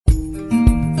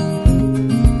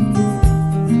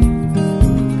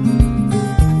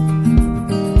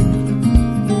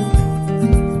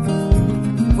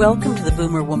Welcome to the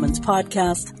Boomer Woman's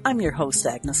Podcast. I'm your host,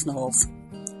 Agnes Knowles.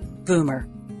 Boomer.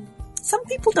 Some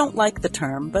people don't like the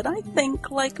term, but I think,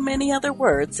 like many other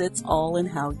words, it's all in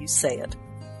how you say it.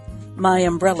 My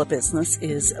umbrella business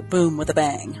is Boom with a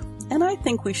Bang, and I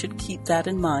think we should keep that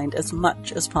in mind as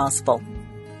much as possible.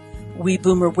 We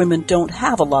Boomer women don't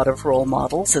have a lot of role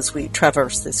models as we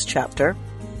traverse this chapter,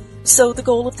 so the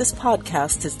goal of this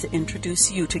podcast is to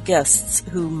introduce you to guests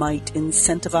who might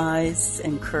incentivize,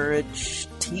 encourage,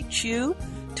 teach you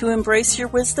to embrace your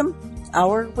wisdom,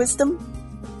 our wisdom.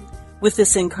 With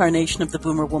this incarnation of the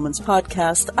Boomer Woman's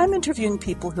Podcast, I'm interviewing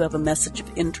people who have a message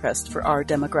of interest for our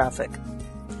demographic.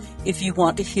 If you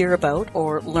want to hear about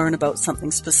or learn about something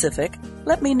specific,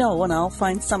 let me know and I'll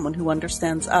find someone who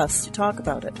understands us to talk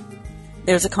about it.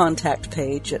 There's a contact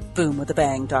page at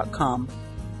boomwithabang.com.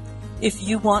 If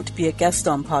you want to be a guest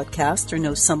on podcast or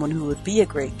know someone who would be a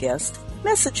great guest,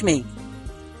 message me.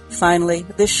 Finally,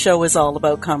 this show is all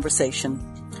about conversation.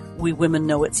 We women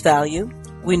know its value,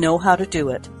 we know how to do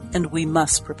it, and we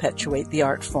must perpetuate the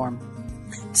art form.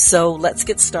 So let's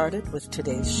get started with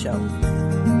today's show.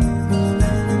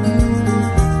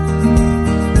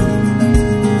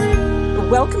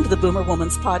 Welcome to the Boomer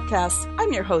Woman's Podcast.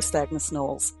 I'm your host, Agnes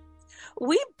Knowles.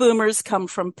 We boomers come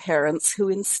from parents who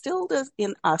instilled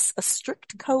in us a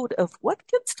strict code of what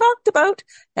gets talked about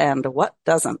and what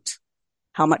doesn't.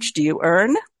 How much do you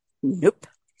earn? Nope.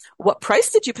 What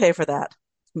price did you pay for that?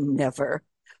 Never.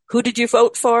 Who did you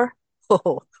vote for?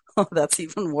 Oh, that's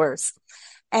even worse.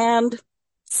 And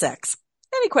sex.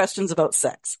 Any questions about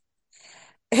sex?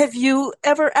 Have you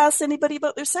ever asked anybody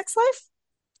about their sex life?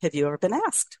 Have you ever been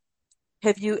asked?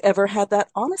 Have you ever had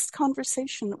that honest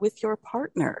conversation with your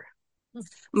partner?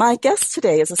 My guest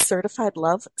today is a certified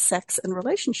love, sex, and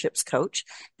relationships coach,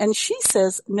 and she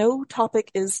says no topic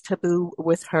is taboo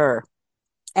with her.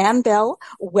 Ann Bell,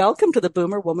 welcome to the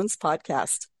Boomer Woman's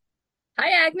Podcast.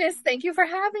 Hi, Agnes. Thank you for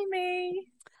having me.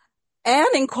 And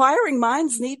inquiring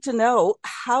minds need to know,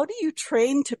 how do you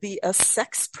train to be a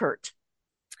sexpert?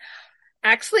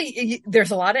 Actually,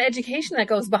 there's a lot of education that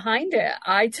goes behind it.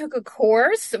 I took a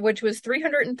course, which was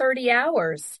 330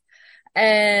 hours.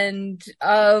 And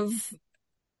of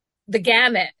the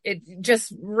gamut, it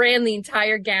just ran the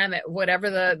entire gamut, whatever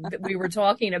that we were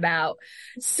talking about.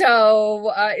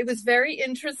 So it was very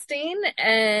interesting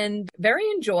and very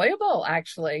enjoyable,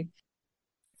 actually.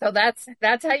 So that's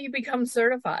how you become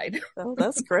certified. Oh,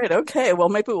 that's great. Okay. Well,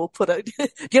 maybe we'll put do you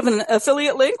have an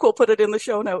affiliate link? We'll put it in the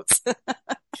show notes.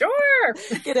 Sure.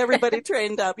 Get everybody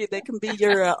trained up. They can be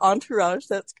your entourage.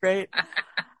 That's great.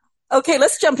 Okay,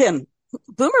 let's jump in.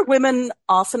 Boomer women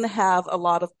often have a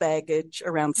lot of baggage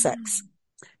around sex.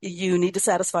 You need to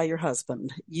satisfy your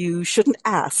husband. You shouldn't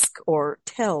ask or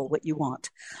tell what you want.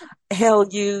 Hell,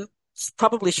 you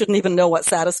probably shouldn't even know what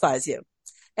satisfies you.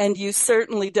 And you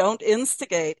certainly don't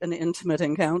instigate an intimate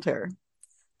encounter.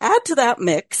 Add to that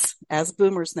mix, as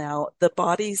boomers now, the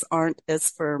bodies aren't as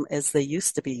firm as they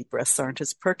used to be. Breasts aren't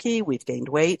as perky. We've gained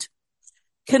weight.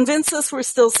 Convince us we're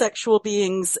still sexual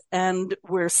beings and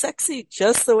we're sexy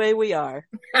just the way we are.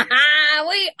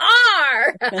 We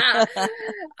are.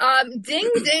 Ding,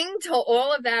 ding to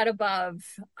all of that above.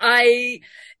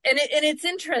 It's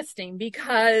interesting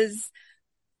because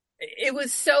it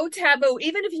was so taboo.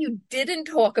 Even if you didn't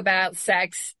talk about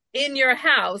sex in your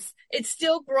house, it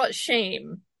still brought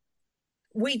shame.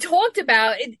 We talked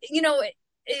about it,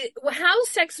 how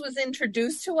sex was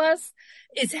introduced to us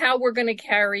is how we're going to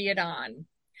carry it on.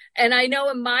 And I know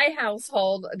in my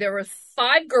household, there were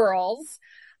 5 girls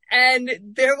and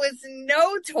there was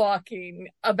no talking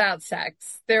about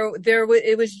sex.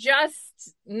 It was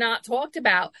just not talked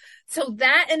about. So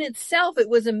that in itself, it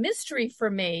was a mystery for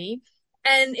me.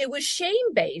 And it was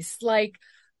shame-based. Like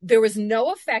there was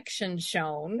no affection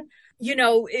shown.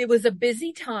 It was a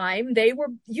busy time.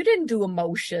 You didn't do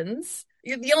emotions.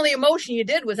 The only emotion you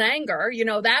did was anger.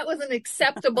 That was an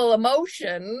acceptable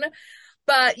emotion.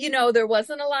 But, there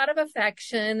wasn't a lot of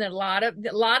affection, a lot of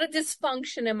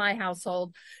dysfunction in my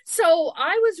household. So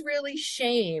I was really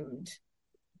shamed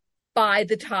by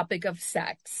the topic of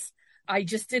sex. I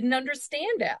just didn't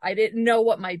understand it. I didn't know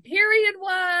what my period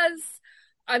was.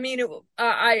 I mean,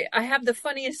 I have the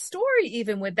funniest story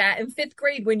even with that in 5th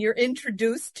grade when you're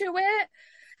introduced to it.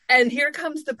 And here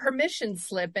comes the permission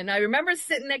slip. And I remember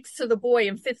sitting next to the boy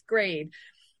in 5th grade.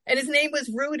 And his name was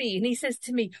Rudy. And he says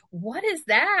to me, "What is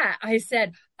that?" I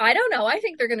said, "I don't know. I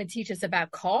think they're going to teach us about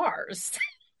cars."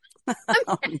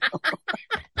 Oh, no.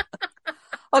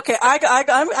 Okay, I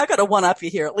got to one up you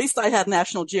here. At least I had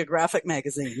National Geographic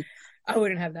magazine. I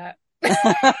wouldn't have that.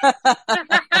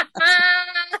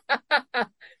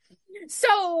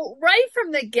 So right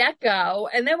from the get-go,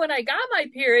 and then when I got my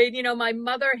period, my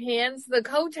mother hands the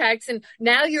Kotex and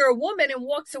now you're a woman and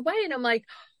walks away. And I'm like,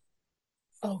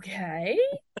 okay,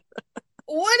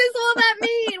 what does all that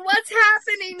mean? What's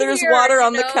happening There's here? water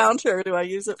on the counter. Do I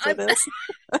use it for this?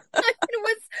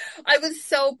 I was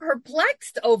so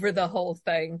perplexed over the whole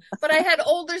thing, but I had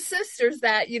older sisters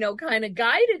that, kind of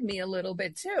guided me a little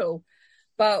bit too.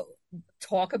 But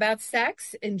talk about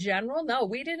sex in general? No,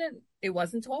 we didn't. It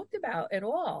wasn't talked about at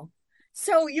all.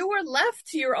 So you were left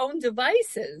to your own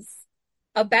devices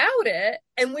about it.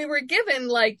 And we were given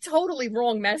like totally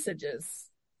wrong messages.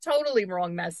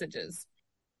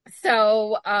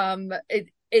 So,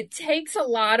 it takes a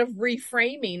lot of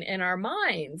reframing in our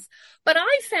minds. But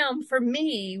I found for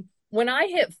me, when I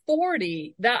hit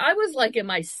 40, that I was like in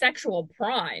my sexual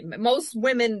prime. Most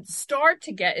women start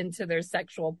to get into their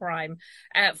sexual prime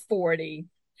at 40.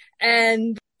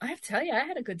 And I have to tell you, I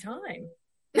had a good time.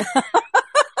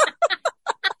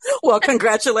 Well,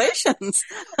 congratulations.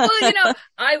 Well,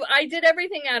 I did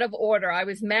everything out of order. I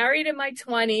was married in my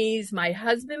 20s. My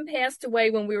husband passed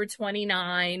away when we were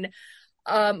 29.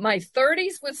 My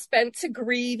 30s was spent to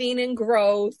grieving and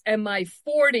growth, and my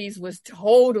 40s was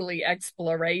totally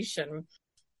exploration.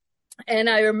 And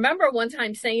I remember one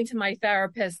time saying to my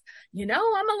therapist, I'm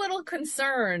a little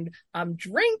concerned. I'm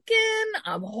drinking,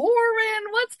 I'm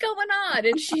whoring, what's going on?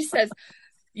 And she says,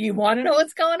 you want to know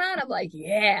what's going on? I'm like,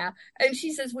 yeah. And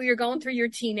she says, well, you're going through your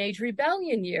teenage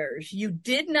rebellion years. You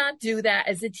did not do that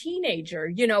as a teenager,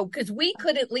 because we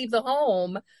couldn't leave the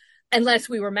home unless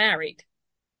we were married.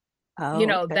 Oh,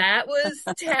 okay. That was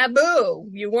taboo.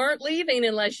 You weren't leaving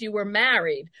unless you were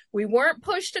married. We weren't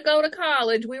pushed to go to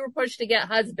college. We were pushed to get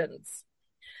husbands.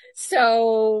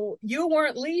 So you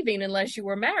weren't leaving unless you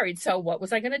were married. So what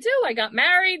was I going to do? I got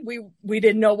married. We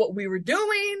didn't know what we were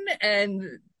doing.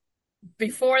 And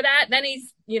before that, then he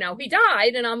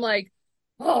died. And I'm like,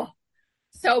 oh.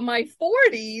 So my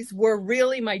 40s were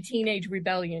really my teenage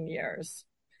rebellion years.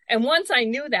 And once I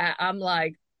knew that, I'm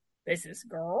like, this is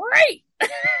great.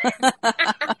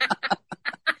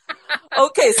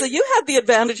 Okay, so you had the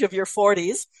advantage of your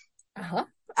 40s. Uh-huh.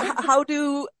 How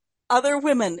do other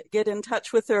women get in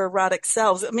touch with their erotic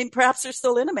selves? I mean, perhaps they're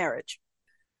still in a marriage.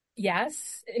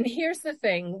 Yes. And here's the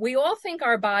thing. We all think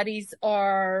our bodies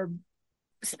are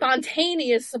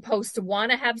spontaneous, supposed to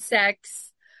want to have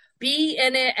sex, be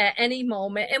in it at any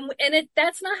moment. And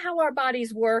that's not how our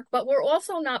bodies work, but we're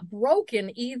also not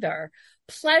broken either.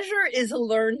 Pleasure is a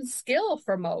learned skill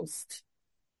for most.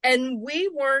 And we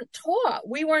weren't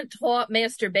taught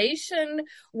masturbation.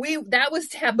 That was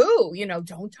taboo,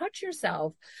 don't touch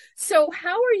yourself. So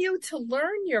how are you to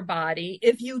learn your body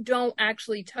if you don't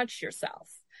actually touch yourself?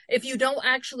 If you don't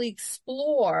actually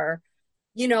explore,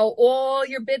 all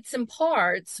your bits and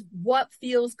parts, what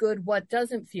feels good, what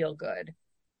doesn't feel good.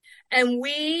 And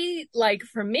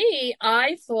for me,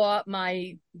 I thought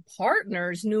my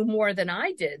partners knew more than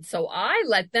I did. So I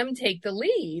let them take the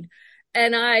lead.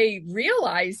 And I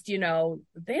realized, they don't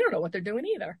know what they're doing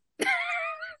either. Some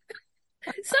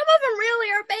of them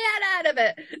really are bad out of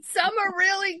it. Some are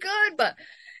really good. But,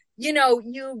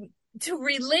 to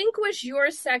relinquish your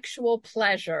sexual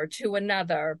pleasure to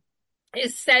another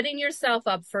is setting yourself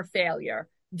up for failure,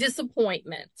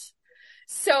 disappointment.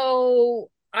 So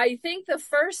I think the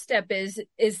first step is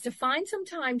to find some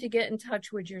time to get in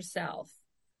touch with yourself.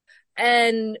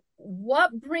 And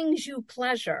what brings you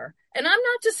pleasure? And I'm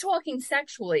not just talking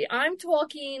sexually. I'm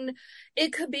talking,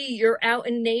 it could be you're out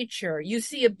in nature. You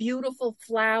see a beautiful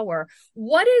flower.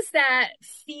 What is that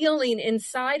feeling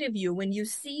inside of you when you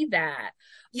see that?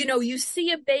 You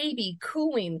see a baby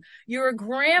cooing. You're a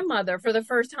grandmother for the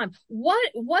first time.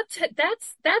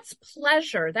 That's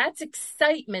pleasure. That's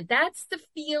excitement. That's the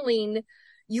feeling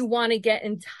you want to get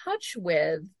in touch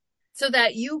with so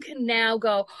that you can now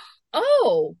go,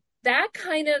 oh,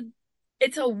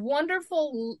 it's a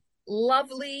wonderful,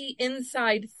 lovely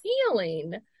inside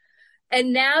feeling.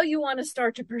 And now you want to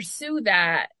start to pursue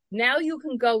that. Now you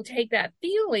can go take that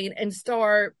feeling and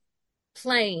start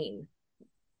playing.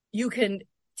 You can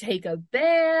take a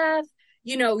bath.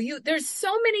 There's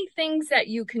so many things that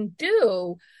you can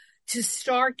do to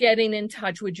start getting in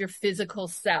touch with your physical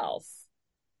self.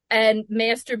 And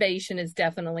masturbation is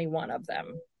definitely one of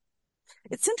them.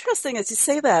 It's interesting as you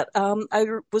say that. I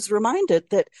was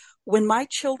reminded that when my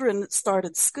children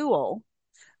started school,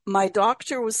 my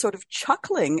doctor was sort of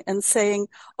chuckling and saying,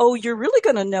 oh, you're really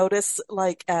going to notice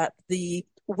like at the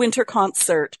winter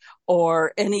concert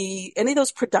or any of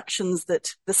those productions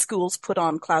that the schools put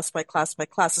on class by class by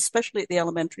class, especially at the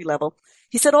elementary level.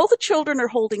 He said, all the children are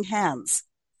holding hands.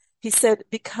 He said,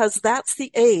 because that's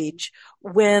the age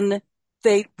when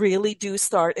they really do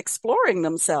start exploring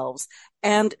themselves.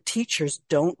 And teachers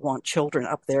don't want children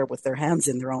up there with their hands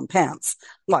in their own pants.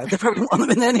 Well, they probably don't want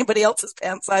them in anybody else's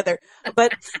pants either.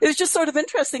 But it was just sort of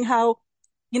interesting how,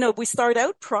 we start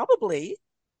out probably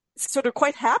sort of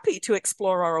quite happy to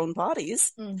explore our own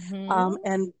bodies.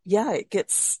 And yeah, it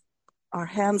gets our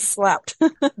hands slapped.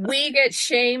 We get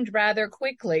shamed rather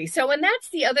quickly. So, and that's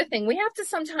the other thing. We have to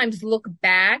sometimes look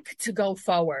back to go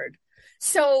forward.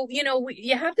 So,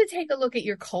 you have to take a look at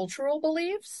your cultural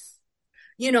beliefs.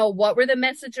 What were the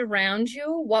message around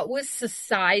you? What was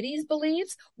society's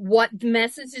beliefs? What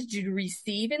messages did you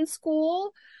receive in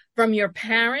school from your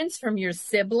parents, from your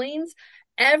siblings?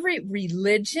 Every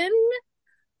religion,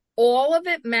 all of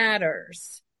it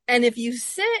matters. And if you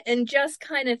sit and just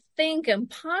kind of think and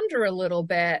ponder a little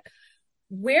bit,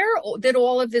 where did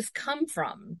all of this come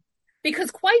from?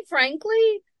 Because quite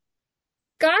frankly,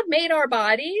 God made our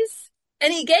bodies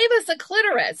and he gave us a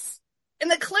clitoris.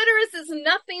 And the clitoris is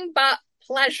nothing but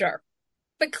pleasure.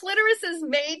 The clitoris is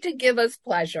made to give us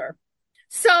pleasure.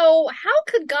 So how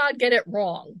could God get it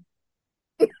wrong?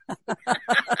 That's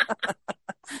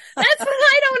what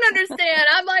I don't understand.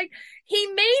 I'm like, he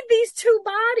made these two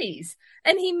bodies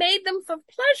and he made them for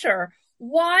pleasure.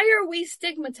 Why are we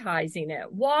stigmatizing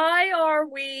it? Why are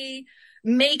we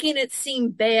making it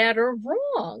seem bad or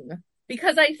wrong?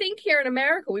 Because I think here in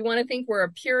America, we want to think we're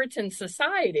a Puritan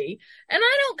society. And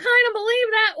I don't kind of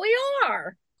believe that we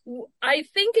are. I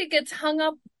think it gets hung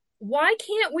up. Why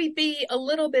can't we be a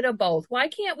little bit of both? Why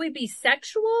can't we be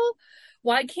sexual?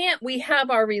 Why can't we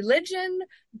have our religion?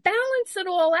 Balance it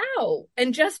all out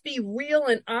and just be real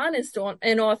and honest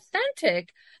and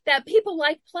authentic that people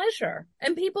like pleasure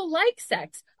and people like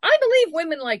sex. I believe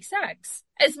women like sex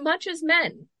as much as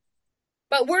men,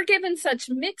 but we're given such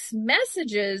mixed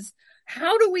messages.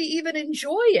 How do we even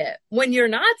enjoy it when you're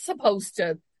not supposed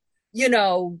to,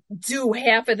 do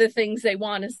half of the things they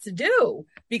want us to do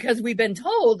because we've been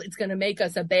told it's going to make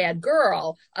us a bad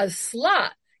girl, a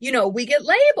slut. We get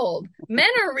labeled. Men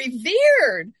are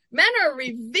revered. Men are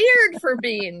revered for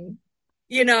being,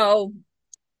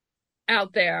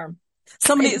 out there.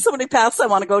 So many paths I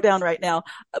want to go down right now.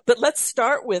 But let's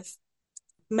start with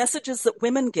messages that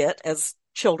women get as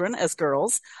children, as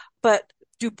girls. But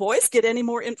do boys get any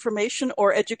more information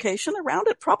or education around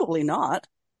it? Probably not.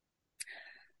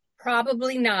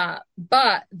 Probably not.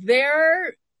 But they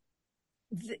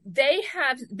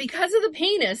have, because of the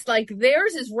penis, like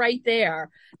theirs is right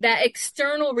there, that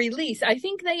external release. I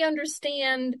think they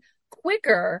understand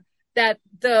quicker that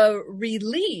the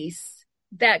release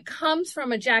that comes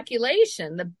from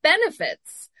ejaculation, the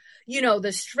benefits,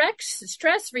 the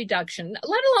stress reduction,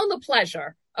 let alone the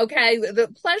pleasure. Okay.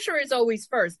 The pleasure is always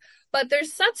first, but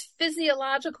there's such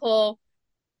physiological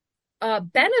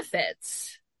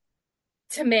benefits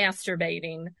to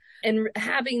masturbating and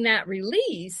having that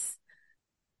release.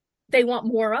 They want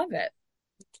more of it.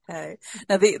 Okay.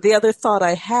 Now, the other thought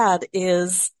I had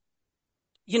is,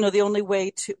 the only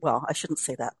way well, I shouldn't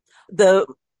say that. The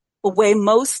way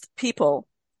most people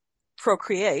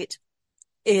procreate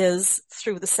is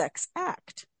through the sex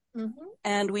act. Mm-hmm.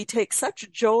 And we take such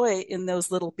joy in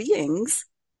those little beings.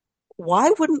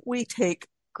 Why wouldn't we take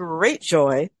great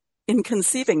joy in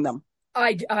conceiving them?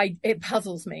 It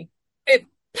puzzles me. It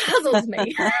puzzles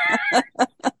me.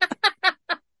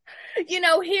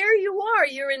 Here you are,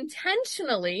 you're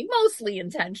mostly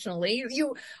intentionally,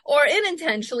 or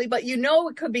unintentionally, but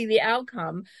it could be the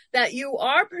outcome that you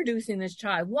are producing this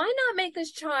child. Why not make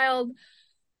this child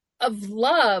of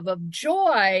love, of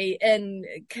joy and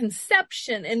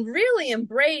conception and really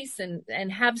embrace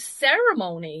and have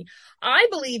ceremony? I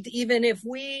believed even if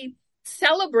we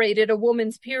celebrated a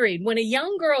woman's period, when a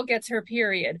young girl gets her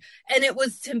period, and it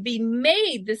was to be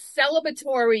made this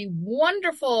celebratory,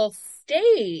 wonderful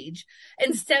stage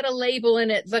instead of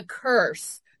labeling it the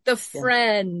curse, the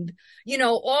friend,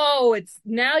 it's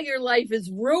now your life is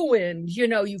ruined.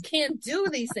 You can't do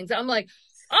these things. I'm like,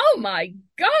 oh my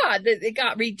God, it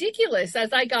got ridiculous.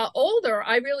 As I got older,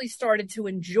 I really started to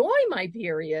enjoy my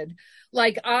period.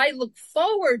 Like I look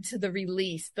forward to the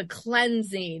release, the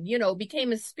cleansing,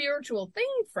 became a spiritual thing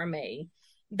for me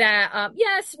that,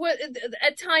 yes,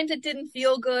 at times it didn't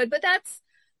feel good, but that's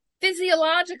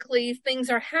physiologically things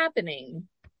are happening.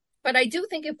 But I do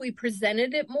think if we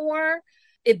presented it more,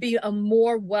 it'd be a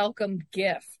more welcomed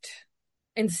gift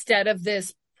instead of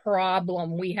this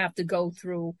problem we have to go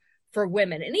through for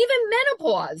women. And even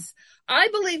menopause. I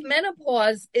believe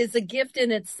menopause is a gift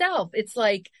in itself. It's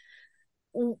like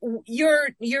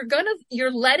you're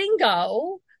letting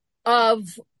go of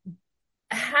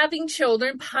having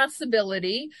children,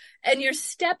 possibility, and you're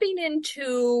stepping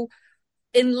into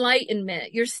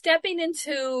enlightenment. You're stepping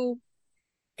into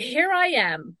here I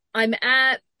am.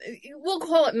 We'll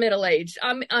call it middle-aged.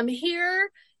 I'm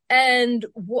here, and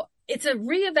it's a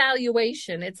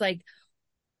reevaluation. It's like,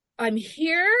 I'm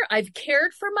here. I've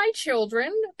cared for my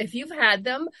children. If you've had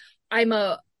them, I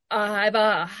have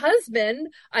a husband.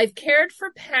 I've cared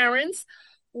for parents.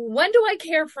 When do I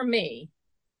care for me?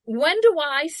 When do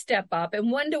I step up,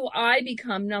 and when do I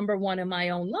become number one in my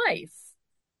own life?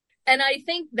 And I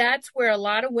think that's where a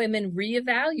lot of women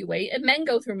reevaluate, and men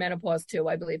go through menopause too,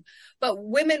 I believe. But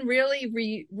women really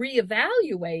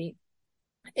reevaluate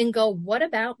and go, what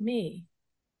about me?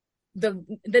 The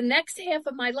next half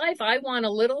of my life, I want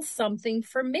a little something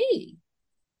for me.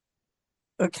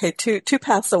 Okay, two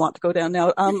paths I want to go down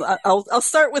now. I'll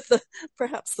start with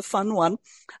perhaps the fun one.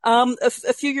 A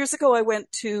few years ago, I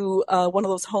went to one of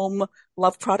those home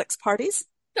love products parties.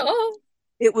 Oh.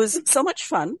 It was so much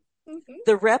fun. Mm-hmm.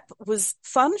 The rep was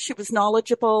fun. She was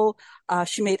knowledgeable.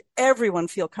 She made everyone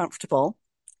feel comfortable.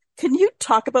 Can you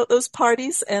talk about those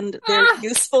parties and their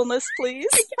usefulness, please?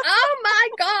 Oh my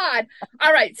God.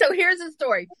 All right. So here's the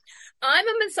story. I'm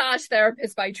a massage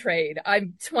therapist by trade.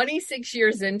 I'm 26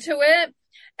 years into it.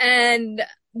 And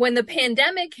when the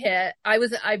pandemic hit,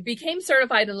 I became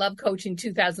certified in love coaching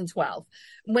 2012.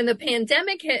 When the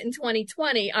pandemic hit in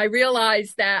 2020, I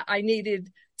realized that I needed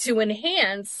to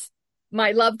enhance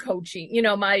my love coaching,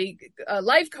 my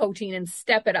life coaching, and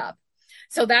step it up.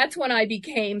 So that's when I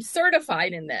became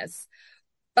certified in this.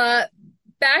 But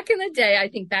back in the day, I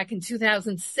think back in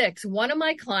 2006, one of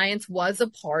my clients was a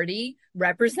party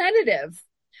representative.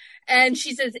 And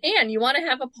she says, Ann, you want to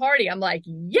have a party? I'm like,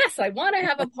 yes, I want to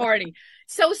have a party.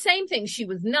 So same thing. She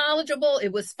was knowledgeable.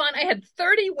 It was fun. I had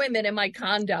 30 women in my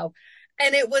condo.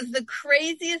 And it was the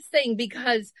craziest thing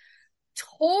because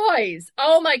toys.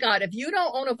 Oh my God. If you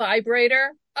don't own a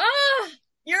vibrator,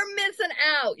 you're missing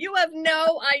out. You have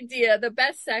no idea. The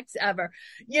best sex ever.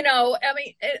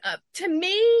 To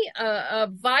me, a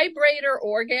vibrator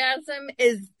orgasm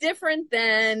is different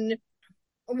than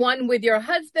one with your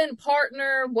husband,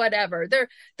 partner, whatever.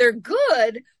 They're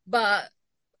good, but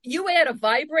you add a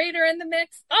vibrator in the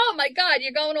mix. Oh my God,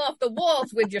 you're going off the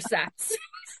walls with your sex.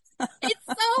 It's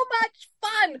so much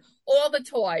fun. All the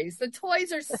toys. The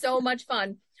toys are so much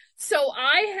fun. So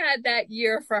I had that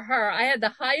year for her. I had the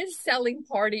highest selling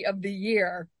party of the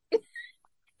year.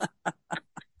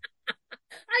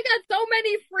 I got so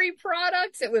many free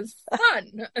products. It was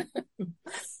fun.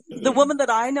 The woman that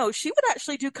I know, she would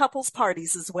actually do couples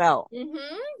parties as well.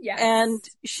 Mm-hmm. Yes. And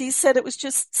she said it was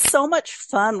just so much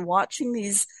fun watching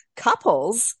these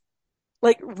couples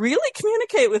like really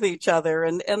communicate with each other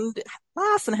and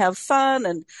laugh and have fun.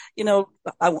 And,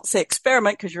 I won't say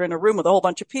experiment because you're in a room with a whole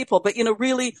bunch of people, but,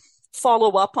 really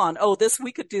follow up on,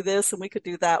 we could do this and we could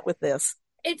do that with this.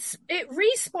 It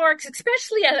re-sparks,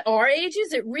 especially at our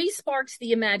ages, it re-sparks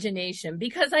the imagination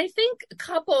because I think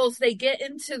couples, they get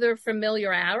into their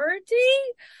familiarity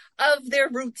of their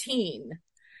routine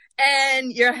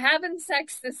and you're having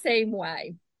sex the same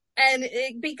way and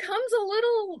it becomes a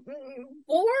little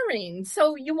boring.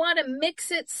 So you want to mix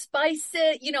it, spice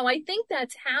it. I think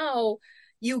that's how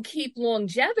you keep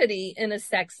longevity in a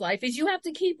sex life is you have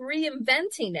to keep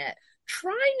reinventing it.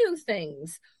 Try new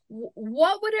things.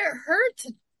 What would it hurt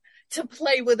to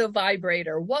play with a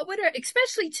vibrator? What would it,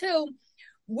 especially too,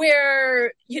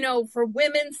 where, for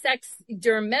women, sex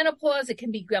during menopause, it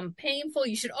can become painful.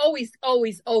 You should always,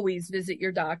 always, always visit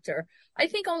your doctor. I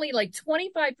think only like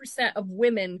 25% of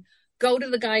women go to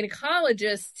the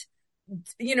gynecologist,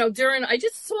 I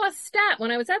just saw a stat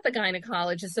when I was at the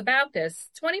gynecologist about this.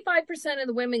 25% of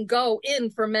the women go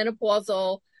in for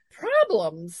menopausal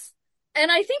problems. And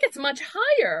I think it's much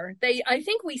higher. I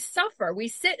think we suffer. We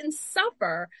sit and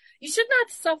suffer. You should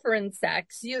not suffer in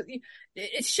sex.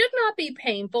 It should not be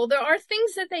painful. There are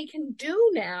things that they can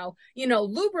do now.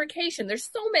 Lubrication. There's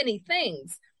so many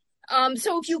things.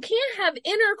 So if you can't have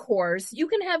intercourse, you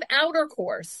can have outer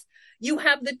course. You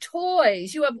have the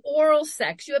toys. You have oral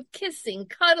sex. You have kissing,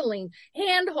 cuddling,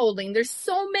 hand holding. There's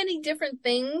so many different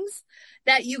things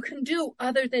that you can do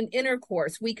other than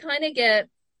intercourse. We kind of get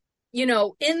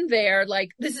in there,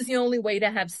 like, this is the only way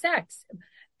to have sex.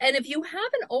 And if you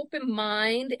have an open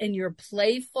mind and you're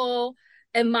playful,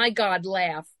 and my God,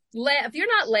 laugh. If you're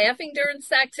not laughing during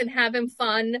sex and having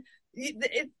fun,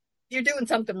 you're doing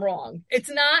something wrong. It's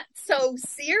not so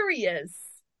serious.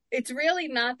 It's really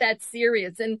not that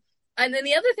serious. And then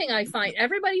the other thing I find,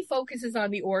 everybody focuses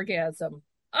on the orgasm.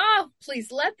 Oh, please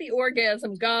let the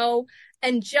orgasm go.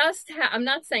 And just I'm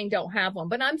not saying don't have one,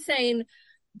 but I'm saying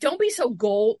don't be so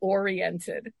goal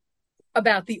oriented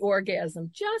about the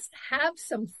orgasm. Just have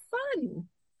some fun.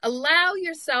 Allow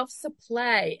yourself to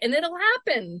play and it'll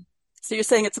happen. So you're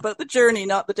saying it's about the journey,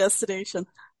 not the destination.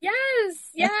 Yes,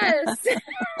 yes.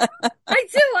 I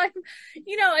do.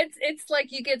 It's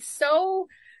like you get so,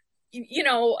 you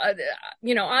know, uh,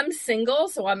 I'm single,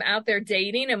 so I'm out there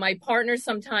dating, and my partner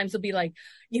sometimes will be like,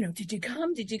 did you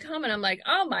come? Did you come? And I'm like,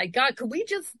 oh my God, could we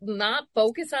just not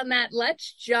focus on that?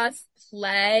 Let's just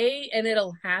play and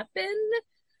it'll happen,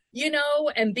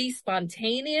 and be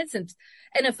spontaneous. And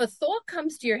if a thought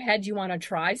comes to your head, you want to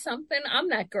try something, I'm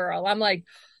that girl. I'm like,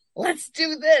 let's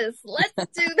do this. Let's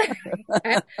do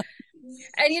that.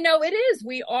 And it is,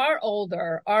 we are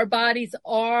older. Our bodies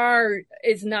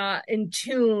is not in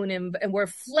tune, and we're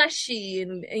fleshy,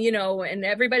 and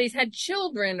everybody's had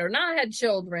children or not had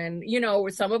children,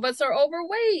 some of us are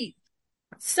overweight.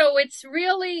 So it's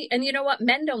really, and you know what?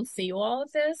 Men don't see all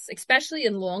of this, especially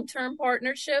in long-term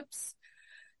partnerships.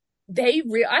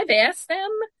 I've asked them,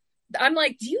 I'm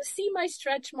like, do you see my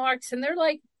stretch marks? And they're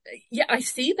like, yeah, I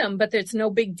see them, but it's no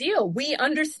big deal.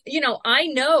 I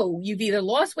know you've either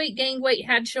lost weight, gained weight,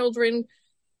 had children.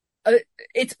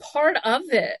 It's part of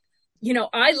it.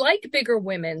 I like bigger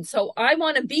women, so I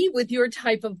want to be with your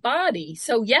type of body.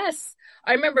 So yes,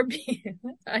 I remember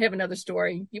I have another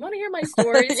story. You want to hear my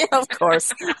stories? Yeah, of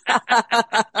course.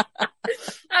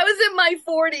 I was in my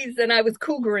 40s and I was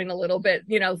cougaring a little bit,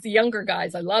 the younger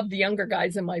guys. I love the younger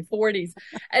guys in my 40s.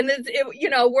 And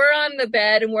we're on the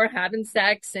bed and we're having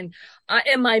sex. And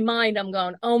in my mind, I'm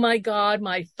going, oh my God,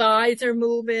 my thighs are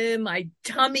moving. My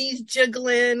tummy's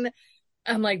jiggling.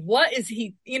 I'm like, what is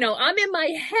he? I'm in my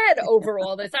head over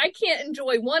all this. I can't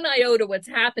enjoy one iota what's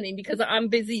happening because I'm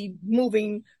busy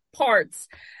moving parts.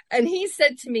 And he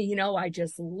said to me, I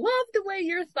just love the way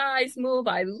your thighs move.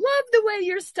 I love the way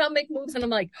your stomach moves. And I'm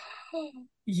like, oh,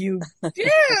 you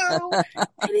do?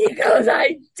 And he goes,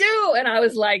 I do. And I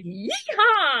was like,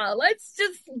 yeehaw, let's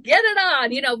just get it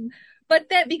on, But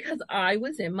that because I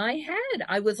was in my head,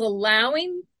 I was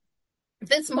allowing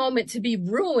this moment to be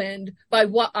ruined by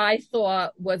what I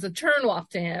thought was a turn off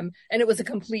to him. And it was a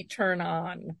complete turn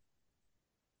on.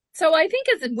 So I think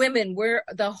as women, we're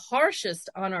the harshest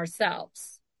on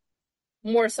ourselves,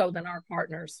 more so than our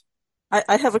partners.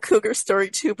 I have a cougar story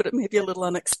too, but it may be a little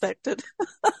unexpected.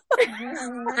 Tell me, I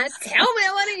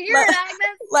want to hear it,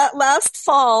 Agnes. Last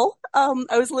fall,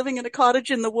 I was living in a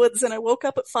cottage in the woods, and I woke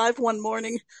up at 5 one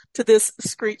morning to this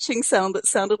screeching sound that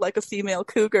sounded like a female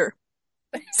cougar.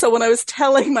 So when I was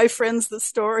telling my friends the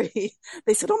story,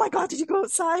 they said, oh my God, did you go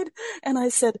outside? And I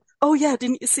said, oh yeah,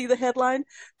 didn't you see the headline?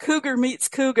 Cougar meets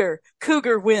cougar.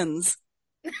 Cougar wins.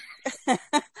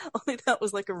 Only that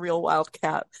was like a real wild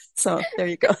cat. So there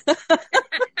you go.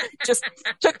 Just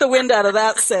took the wind out of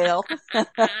that sail. Okay,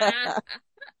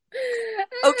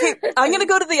 I'm going to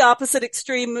go to the opposite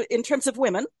extreme in terms of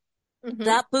women. Mm-hmm.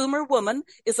 That boomer woman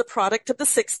is a product of the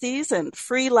 60s and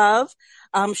free love.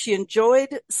 She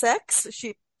enjoyed sex.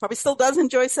 She probably still does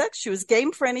enjoy sex. She was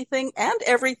game for anything and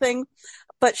everything,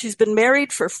 but she's been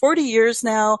married for 40 years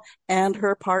now, and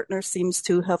her partner seems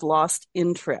to have lost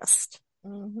interest.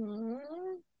 Mm-hmm.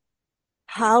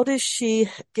 How does she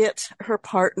get her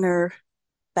partner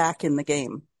back in the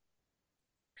game?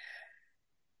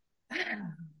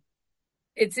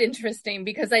 It's interesting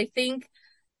because I think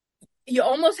you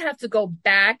almost have to go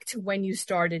back to when you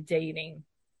started dating.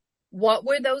 What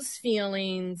were those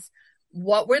feelings?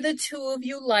 What were the two of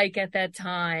you like at that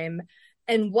time?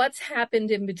 And what's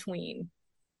happened in between?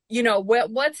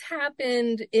 What's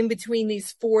happened in between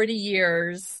these 40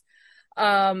 years?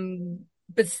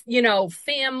 But,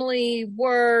 family,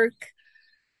 work,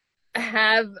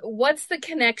 what's the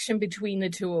connection between the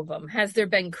two of them? Has there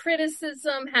been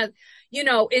criticism?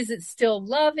 Is it still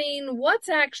loving? What's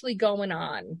actually going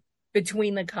on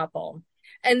between the couple?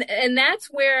 And that's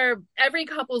where every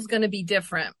couple is going to be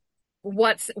different.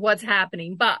 What's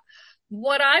happening. But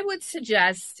what I would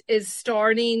suggest is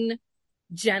starting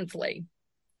gently.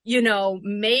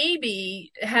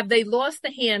 Maybe have they lost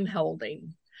the hand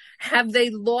holding? Have they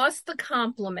lost the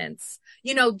compliments?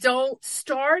 Don't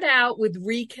start out with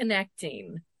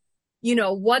reconnecting.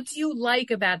 What do you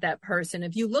like about that person?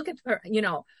 If you look at her,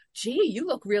 gee, you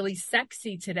look really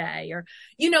sexy today. Or,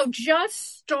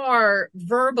 just start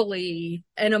verbally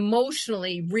and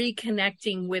emotionally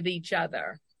reconnecting with each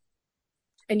other.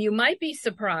 And you might be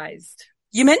surprised.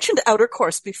 You mentioned outer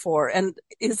course before, and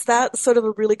is that sort of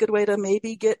a really good way to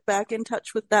maybe get back in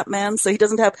touch with that man so he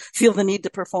doesn't feel the need to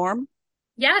perform?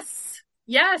 Yes.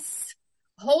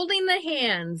 Holding the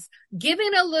hands,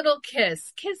 giving a little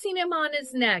kiss, kissing him on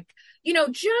his neck, and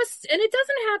it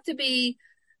doesn't have to be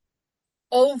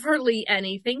overly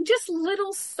anything, just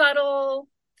little subtle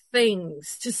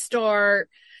things to start.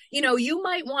 You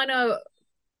might want to,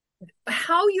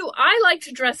 I like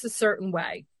to dress a certain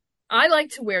way. I like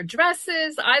to wear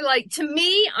dresses. I like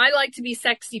to be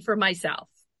sexy for myself.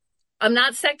 I'm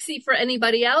not sexy for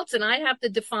anybody else, and I have to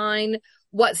define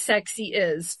what sexy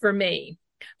is for me.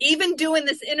 Even doing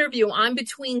this interview, I'm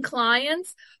between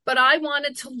clients, but I want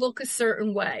it to look a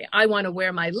certain way. I want to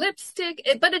wear my lipstick,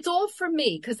 but it's all for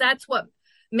me because that's what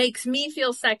makes me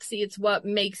feel sexy. It's what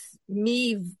makes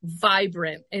me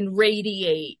vibrant and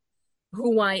radiate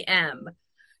who I am.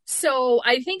 So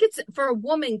I think it's for a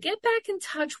woman, get back in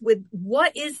touch with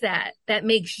what is that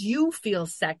makes you feel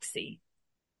sexy.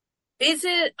 Is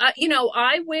it,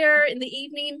 I wear in the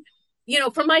evening,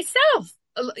 for myself,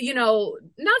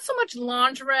 not so much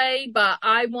lingerie, but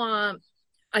I want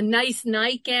a nice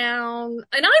nightgown.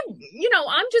 And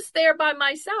I'm just there by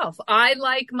myself. I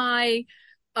like my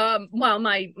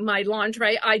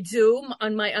lingerie. I do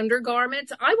on my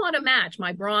undergarments. I want to match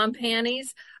my bra and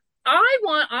panties.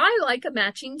 I like a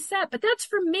matching set, but that's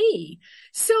for me.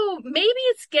 So maybe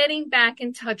it's getting back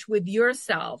in touch with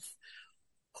yourself,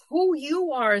 who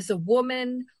you are as a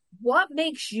woman, what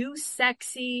makes you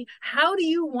sexy, how do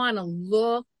you want to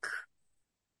look.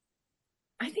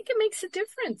 I think it makes a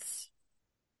difference.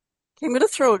 Okay, I'm going to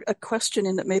throw a question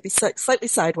in that may be slightly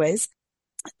sideways.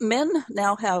 Men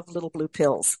now have little blue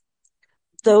pills.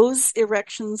 Those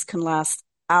erections can last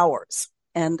hours,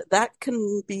 and that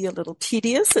can be a little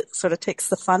tedious. It sort of takes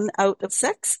the fun out of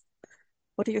sex.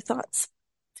 What are your thoughts?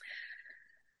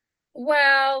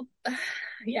 Well,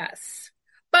 yes.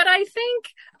 But I think,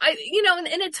 and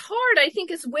it's hard. I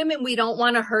think as women, we don't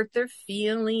want to hurt their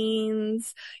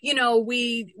feelings.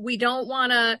 We don't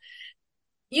want to,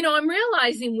 I'm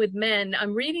realizing with men,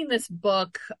 I'm reading this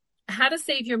book, How to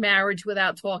Save Your Marriage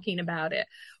Without Talking About It.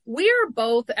 We're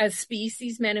both, as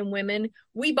species, men and women,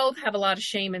 we both have a lot of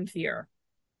shame and fear.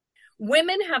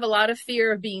 Women have a lot of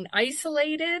fear of being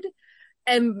isolated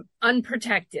and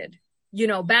unprotected.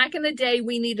 Back in the day,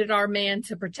 we needed our man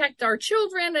to protect our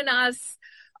children and us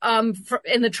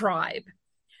in the tribe.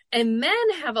 And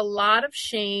men have a lot of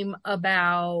shame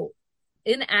about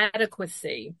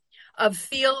inadequacy, of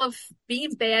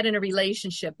being bad in a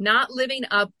relationship, not living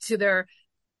up to their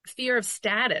fear of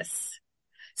status.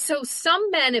 So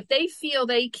some men, if they feel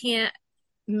they can't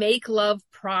make love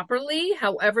properly,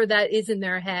 however that is in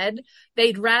their head,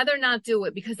 they'd rather not do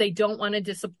it because they don't want to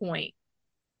disappoint.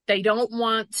 They don't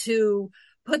want to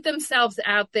put themselves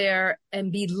out there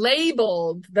and be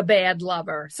labeled the bad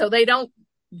lover. So they don't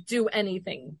do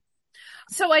anything.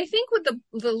 So I think with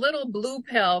the little blue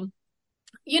pill,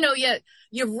 you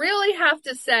really have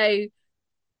to say,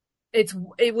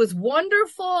 it was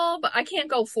wonderful, but I can't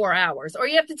go 4 hours, or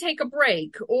you have to take a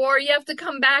break, or you have to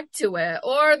come back to it,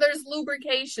 or there's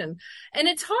lubrication. And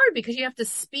it's hard because you have to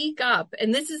speak up.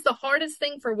 And this is the hardest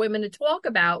thing for women to talk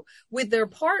about with their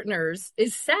partners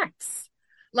is sex.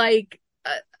 Like,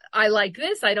 I like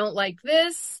this, I don't like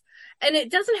this. And it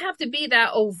doesn't have to be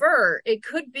that overt. It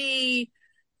could be,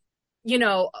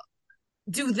 do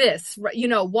this,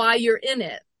 while you're in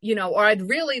it, or I'd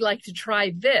really like to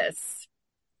try this.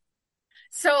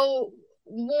 So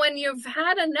when you've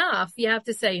had enough, you have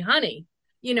to say, honey,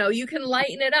 you can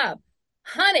lighten it up.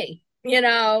 Honey,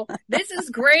 this is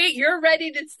great. You're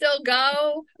ready to still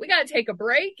go. We got to take a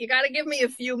break. You got to give me a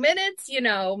few minutes,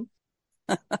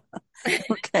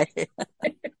 Okay.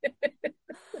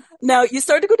 Now, you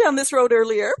started to go down this road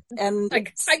earlier, and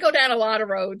I go down a lot of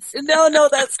roads. No,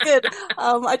 that's good.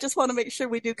 I just want to make sure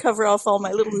we do cover off all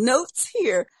my little notes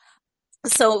here.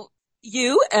 So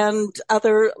you and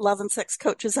other love and sex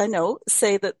coaches I know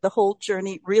say that the whole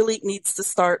journey really needs to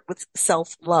start with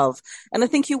self-love. And I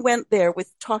think you went there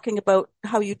with talking about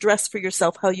how you dress for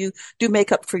yourself, how you do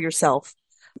makeup for yourself.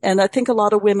 And I think a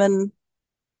lot of women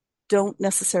don't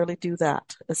necessarily do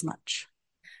that as much.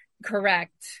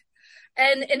 Correct.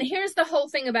 And here's the whole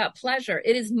thing about pleasure.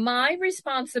 It is my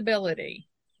responsibility,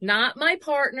 not my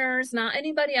partner's, not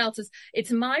anybody else's.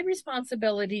 It's my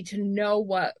responsibility to know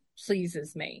what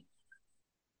pleases me.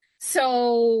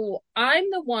 So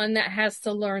I'm the one that has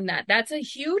to learn that. That's a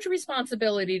huge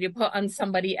responsibility to put on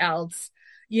somebody else.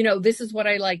 This is what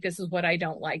I like. This is what I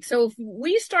don't like. So if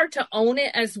we start to own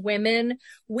it as women,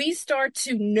 we start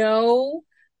to know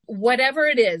whatever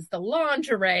it is, the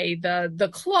lingerie, the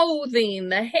clothing,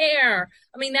 the hair.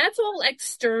 I mean, that's all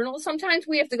external. Sometimes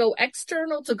we have to go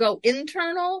external to go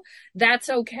internal. That's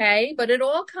okay. But it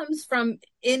all comes from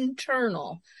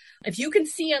internal. If you can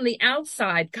see on the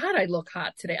outside, God, I look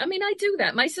hot today. I mean, I do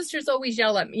that. My sisters always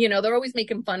yell at me. They're always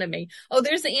making fun of me. Oh,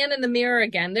 there's Anne in the mirror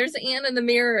again. There's Anne in the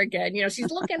mirror again.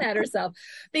 She's looking at herself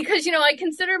because, I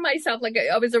consider myself like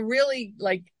I was a really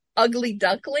ugly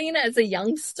duckling as a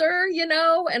youngster,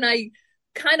 and I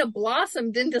kind of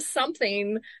blossomed into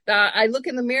something that I look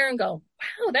in the mirror and go,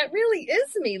 wow, that really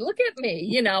is me. Look at me.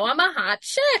 You know, I'm a hot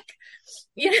chick.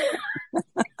 You know,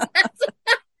 that's what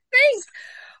I think.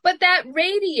 But that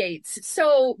radiates.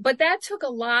 So, but that took a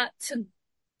lot to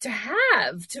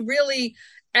really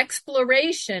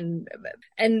exploration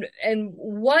and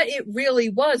what it really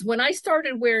was. When I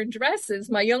started wearing dresses,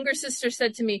 my younger sister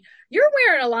said to me, "You're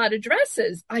wearing a lot of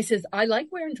dresses." I says, "I like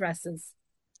wearing dresses."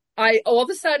 I all of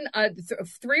a sudden,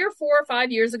 3 or 4 or 5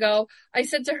 years ago, I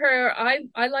said to her,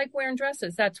 I like wearing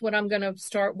dresses. That's what I'm going to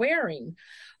start wearing,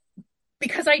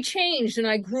 because I changed and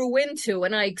I grew into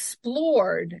and I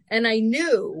explored and I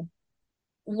knew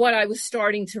what I was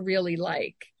starting to really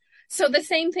like. So the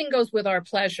same thing goes with our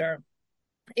pleasure.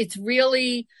 It's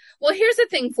really, well, here's the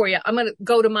thing for you. I'm going to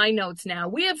go to my notes now.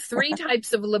 We have three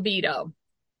types of libido,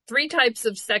 three types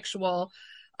of sexual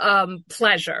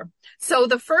pleasure. So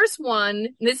the first one,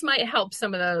 this might help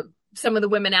some of the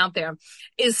women out there,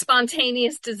 is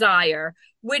spontaneous desire,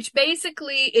 which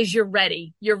basically is you're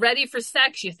ready. You're ready for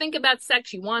sex. You think about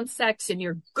sex, you want sex, and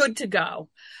you're good to go.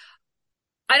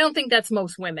 I don't think that's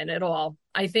most women at all.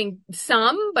 I think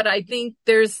some, but I think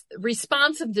there's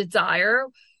responsive desire,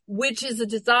 which is a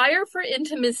desire for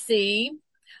intimacy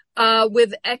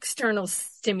with external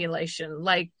stimulation,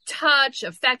 like touch,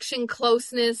 affection,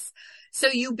 closeness. So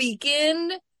you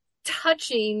begin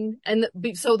touching, and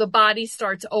so the body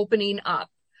starts opening up.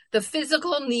 The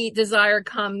physical need desire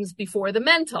comes before the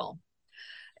mental.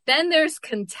 Then there's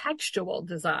contextual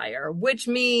desire, which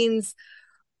means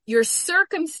your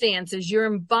circumstances, your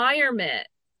environment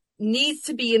needs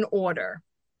to be in order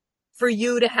for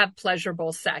you to have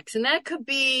pleasurable sex. And that could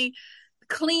be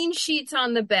clean sheets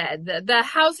on the bed. The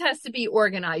house has to be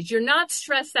organized. You're not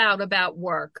stressed out about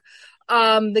work.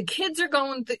 The kids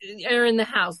are in the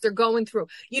house. They're going through,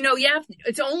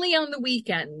 it's only on the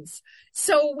weekends.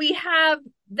 So we have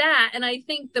that. And I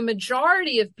think the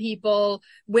majority of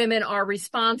women are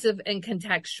responsive and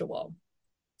contextual.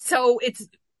 So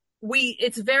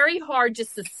it's very hard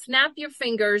just to snap your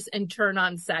fingers and turn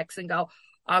on sex and go,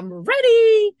 I'm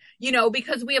ready,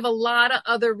 because we have a lot of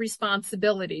other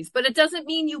responsibilities, but it doesn't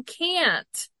mean you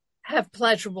can't have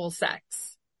pleasurable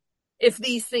sex if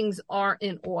these things aren't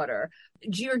in order.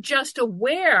 You're just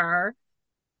aware,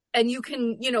 and you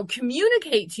can,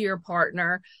 communicate to your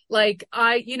partner, like,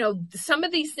 some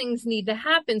of these things need to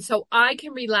happen so I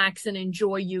can relax and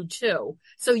enjoy you too.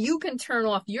 So you can turn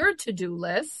off your to-do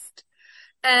list,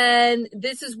 and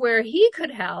this is where he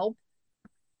could help,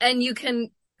 and you can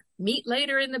meet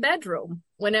later in the bedroom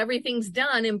when everything's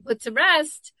done and put to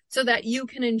rest so that you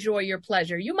can enjoy your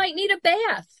pleasure. You might need a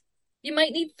bath. You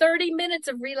might need 30 minutes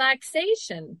of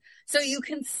relaxation so you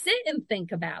can sit and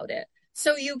think about it.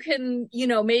 So you can,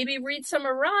 maybe read some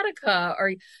erotica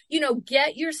or,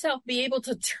 get yourself, be able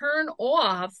to turn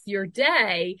off your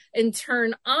day and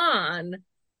turn on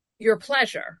your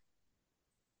pleasure.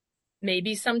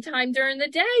 Maybe sometime during the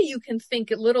day, you can think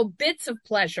little bits of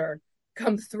pleasure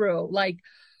come through. Like,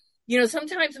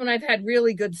 sometimes when I've had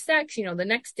really good sex, the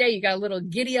next day you got a little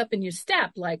giddy up in your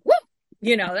step, like, whoop,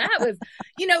 that was,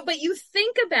 but you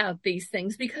think about these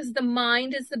things because the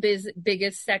mind is the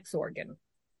biggest sex organ.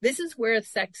 This is where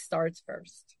sex starts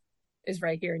first, is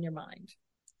right here in your mind.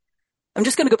 I'm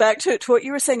just going to go back to what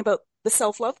you were saying about the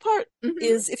self-love part.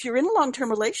 Is if you're in a long-term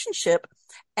relationship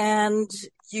and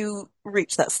you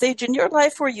reach that stage in your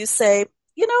life where you say,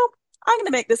 I'm going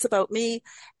to make this about me.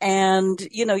 And,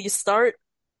 you start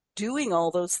doing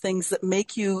all those things that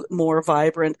make you more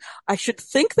vibrant. I should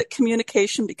think that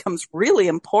communication becomes really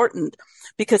important,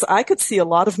 because I could see a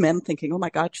lot of men thinking, oh my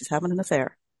God, she's having an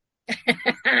affair.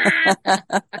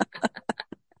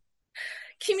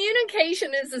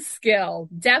 Communication is a skill.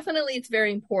 Definitely, it's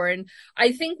very important.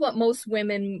 I think what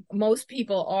most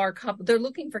people are, they're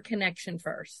looking for connection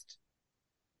first.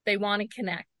 They want to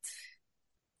connect.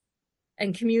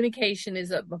 And communication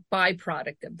is a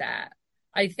byproduct of that.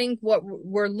 I think what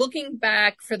we're looking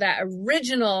back for, that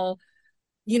original,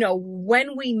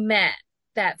 when we met,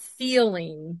 that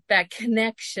feeling, that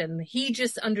connection, he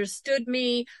just understood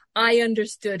me. I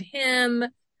understood him.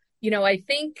 I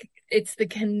think it's the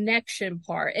connection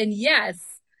part. And yes,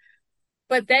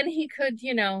 but then he could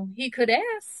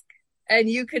ask, and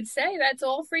you could say, that's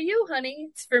all for you, honey.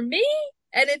 It's for me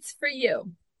and it's for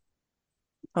you.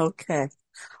 Okay.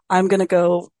 I'm going to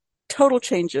go total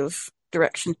change of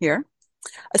direction here.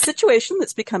 A situation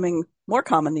that's becoming more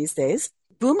common these days.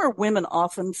 Boomer women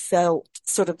often felt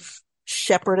sort of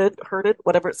shepherded, herded,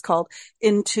 whatever it's called,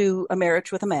 into a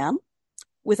marriage with a man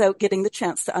without getting the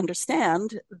chance to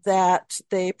understand that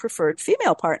they preferred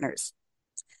female partners.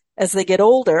 As they get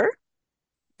older,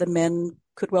 the men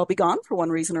could well be gone for one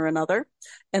reason or another,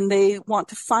 and they want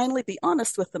to finally be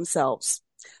honest with themselves.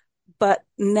 But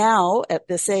now at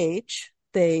this age,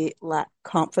 they lack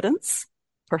confidence,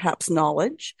 perhaps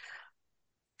knowledge.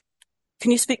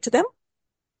 Can you speak to them?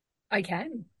 I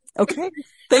can. Okay.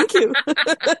 Thank you.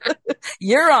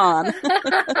 You're on.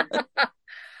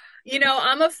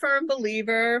 I'm a firm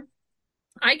believer.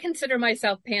 I consider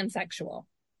myself pansexual,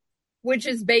 which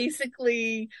is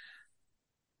basically,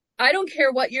 I don't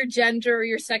care what your gender or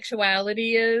your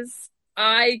sexuality is.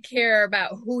 I care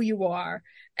about who you are.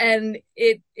 And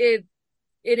it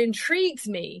intrigues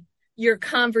me. Your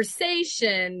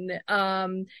conversation,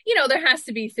 there has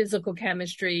to be physical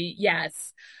chemistry.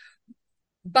 Yes.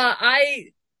 But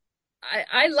I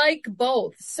like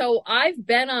both. So I've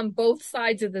been on both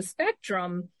sides of the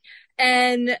spectrum,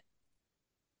 and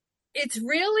it's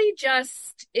really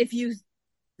just if you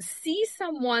see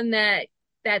someone that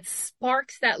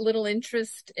sparks that little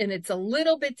interest and it's a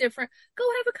little bit different, go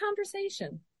have a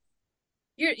conversation.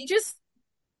 You just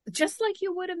like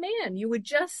you would a man. You would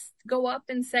just go up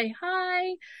and say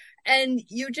hi, and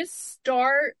you just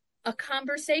start a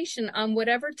conversation on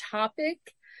whatever topic,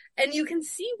 and you can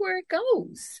see where it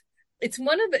goes. It's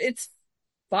it's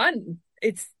fun.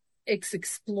 It's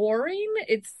exploring.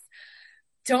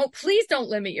 Please don't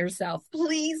limit yourself.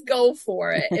 Please go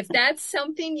for it. If that's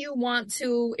something you want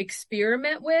to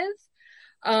experiment with,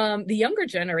 the younger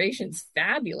generation's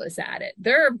fabulous at it.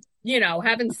 They're,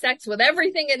 having sex with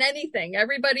everything and anything.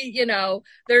 Everybody,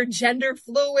 they're gender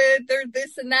fluid. They're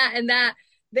this and that and that.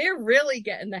 They're really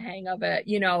getting the hang of it,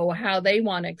 how they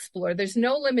want to explore. There's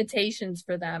no limitations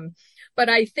for them. But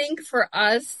I think for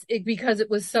us, because it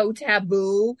was so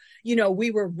taboo, we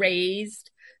were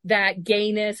raised that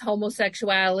gayness,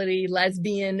 homosexuality,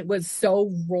 lesbian was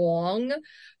so wrong.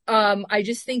 I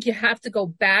just think you have to go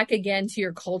back again to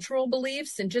your cultural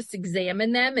beliefs and just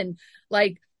examine them and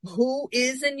who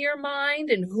is in your mind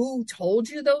and who told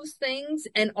you those things,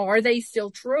 and are they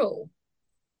still true?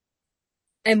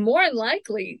 And more than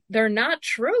likely, they're not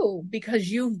true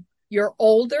because you're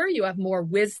older, you have more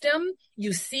wisdom,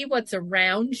 you see what's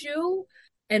around you.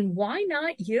 And why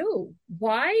not you?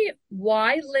 Why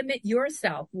limit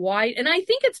yourself? Why? And I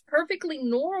think it's perfectly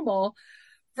normal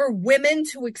for women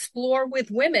to explore with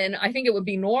women. I think it would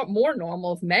be more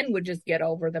normal if men would just get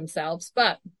over themselves.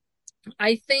 But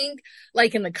I think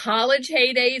in the college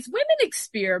heydays, women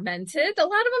experimented. A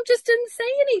lot of them just didn't say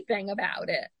anything about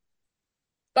it.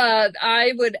 But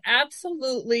I would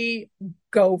absolutely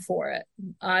go for it.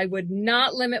 I would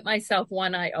not limit myself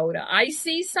one iota. I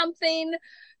see someone,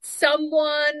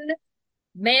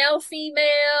 male,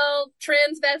 female,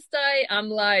 transvestite, I'm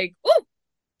like, oh,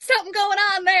 something going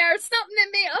on there, something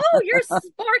in me. Oh, you're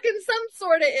sparking some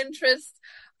sort of interest.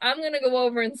 I'm going to go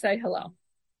over and say hello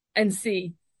and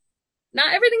see.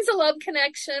 Not everything's a love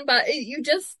connection, but you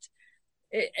just,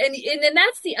 and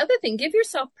that's the other thing. Give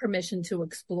yourself permission to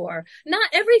explore. Not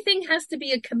everything has to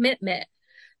be a commitment.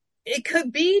 It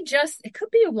could be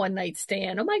a one night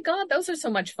stand. Oh my God, those are so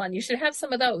much fun. You should have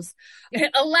some of those.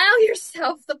 Allow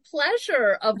yourself the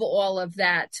pleasure of all of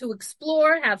that, to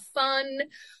explore, have fun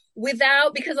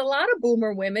because a lot of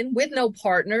boomer women with no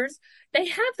partners, they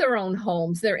have their own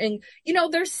homes. They're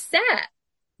they're set.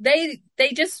 They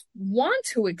just want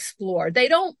to explore. They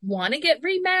don't want to get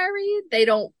remarried.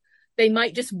 They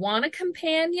might just want a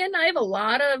companion. I have a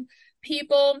lot of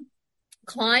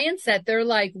clients that they're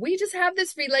like, we just have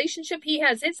this relationship. He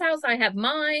has his house, I have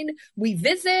mine. We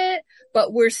visit,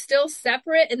 but we're still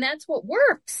separate. And that's what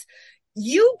works.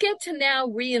 You get to now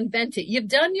reinvent it. You've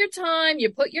done your time. You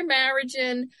put your marriage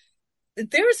in.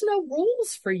 There's no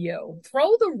rules for you.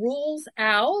 Throw the rules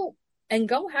out and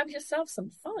go have yourself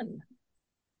some fun.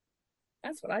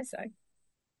 That's what I say.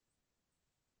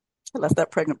 I left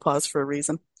that pregnant pause for a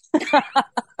reason.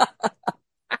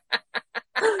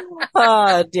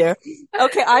 Oh, dear.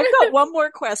 Okay, I've got one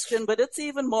more question, but it's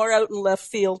even more out in left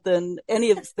field than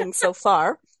any of the things so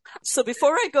far. So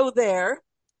before I go there,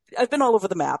 I've been all over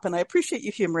the map, and I appreciate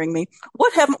you humoring me.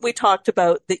 What haven't we talked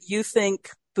about that you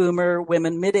think boomer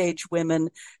women, mid-age women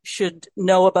should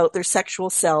know about their sexual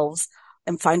selves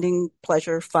and finding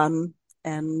pleasure, fun,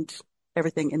 and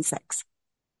everything in sex?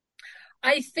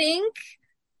 I think,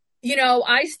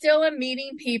 I still am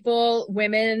meeting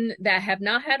women that have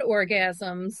not had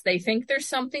orgasms. They think there's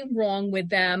something wrong with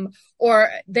them,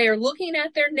 or they're looking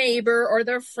at their neighbor or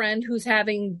their friend who's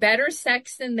having better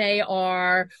sex than they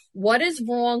are. What is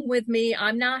wrong with me?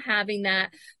 I'm not having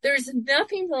that. There's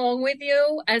nothing wrong with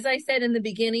you. As I said in the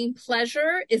beginning,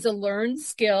 pleasure is a learned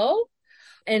skill,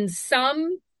 and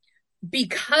some,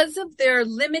 because of their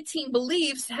limiting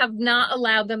beliefs, have not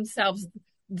allowed themselves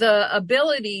the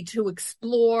ability to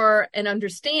explore and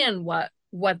understand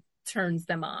what turns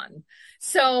them on.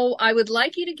 So I would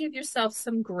like you to give yourself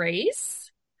some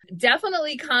grace.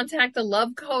 Definitely contact a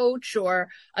love coach or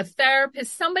a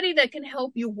therapist, somebody that can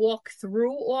help you walk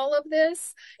through all of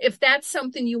this, if that's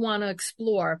something you want to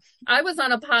explore. I was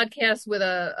on a podcast with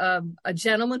a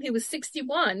gentleman. He was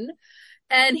 61,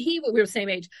 and we were the same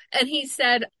age, and he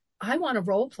said, I want to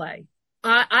role play.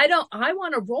 I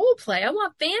want to role play. I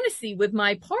want fantasy with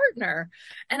my partner.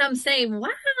 And I'm saying,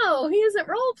 wow, he hasn't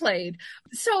role played.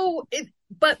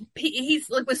 But he's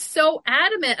like, was so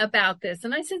adamant about this.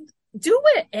 And I said, do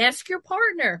it. Ask your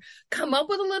partner, come up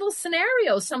with a little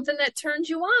scenario, something that turns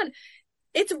you on.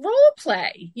 It's role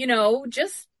play,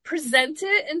 just present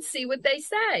it and see what they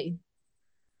say.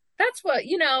 That's what,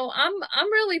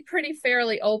 I'm really pretty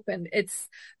fairly open. It's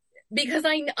because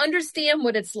I understand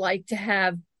what it's like to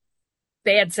have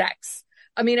bad sex.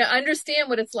 I mean, I understand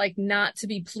what it's like not to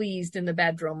be pleased in the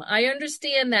bedroom. I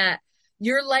understand that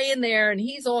you're laying there and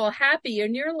he's all happy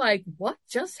and you're like, what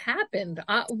just happened?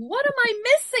 What am I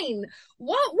missing?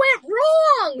 What went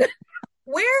wrong?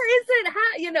 Where is it?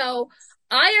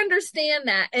 I understand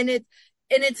that. And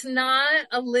it's not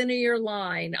a linear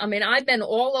line. I mean, I've been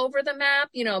all over the map,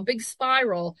 big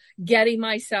spiral, getting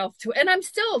myself and I'm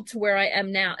still to where I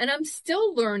am now. And I'm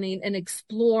still learning and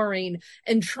exploring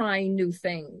and trying new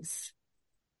things.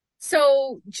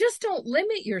 So just don't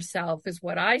limit yourself is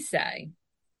what I say.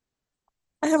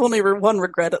 I have only one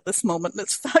regret at this moment, and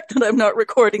it's the fact that I'm not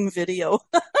recording video.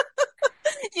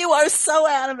 You are so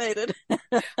animated.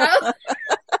 Oh,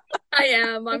 I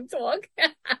am. I'm talking.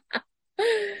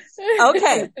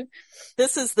 Okay.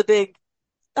 This is the big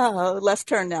left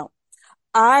turn now.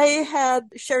 I had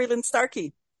Sherry Lynn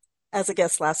Starkey as a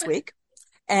guest last week.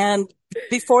 And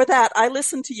before that, I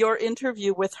listened to your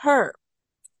interview with her.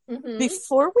 Mm-hmm.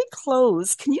 Before we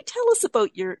close, can you tell us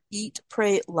about your Eat,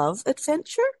 Pray, Love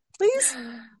adventure, please?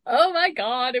 Oh my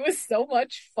God, it was so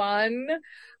much fun.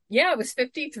 Yeah, I was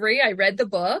 53. I read the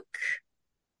book.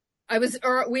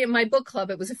 We in my book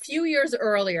club, it was a few years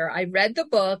earlier. I read the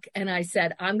book and I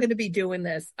said, I'm going to be doing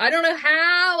this. I don't know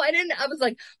how. I was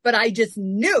like, but I just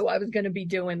knew I was going to be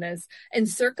doing this, and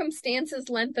circumstances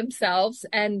lent themselves.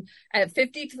 And at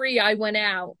 53, I went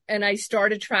out and I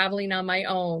started traveling on my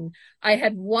own. I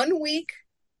had 1 week,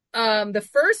 the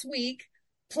first week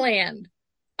planned.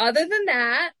 Other than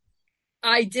that,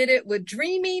 I did it with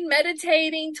dreaming,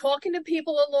 meditating, talking to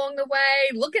people along the way,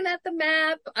 looking at the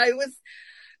map.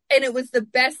 And it was the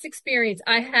best experience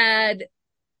I had.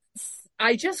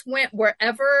 I just went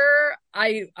wherever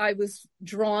I was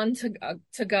drawn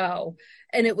to go.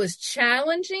 And it was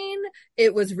challenging.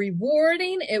 It was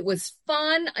rewarding. It was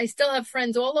fun. I still have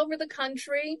friends all over the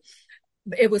country.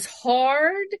 It was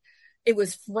hard. It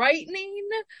was frightening.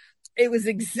 It was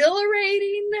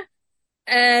exhilarating.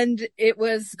 And it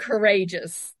was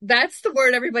courageous. That's the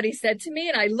word everybody said to me.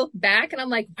 And I look back and I'm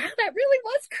like, wow, that really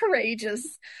was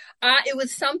courageous. It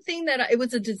was something it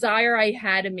was a desire I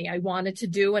had in me. I wanted to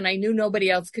do, and I knew nobody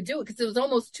else could do it because it was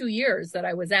almost 2 years that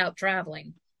I was out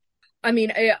traveling. I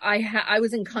mean, I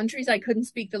was in countries I couldn't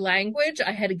speak the language.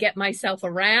 I had to get myself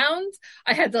around.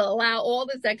 I had to allow all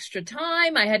this extra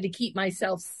time. I had to keep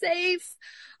myself safe.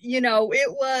 It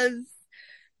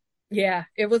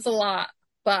was a lot.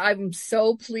 But I'm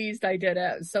so pleased I did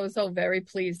it. So very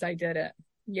pleased I did it.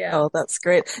 Yeah. Oh, that's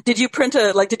great. Did you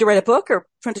did you write a book or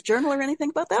print a journal or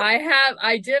anything about that?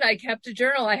 I did. I kept a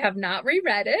journal. I have not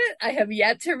reread it. I have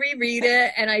yet to reread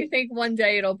it. And I think one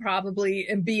day it'll probably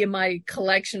be in my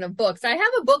collection of books. I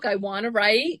have a book I want to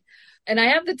write, and I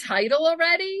have the title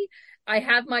already. I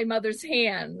have my mother's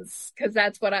hands, because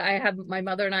that's what I have. My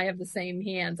mother and I have the same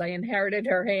hands. I inherited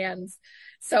her hands.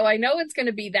 So I know it's going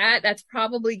to be that. That's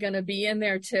probably going to be in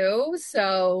there too.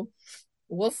 So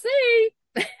we'll see.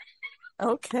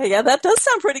 Okay. Yeah, that does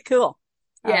sound pretty cool.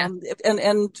 Yeah.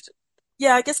 And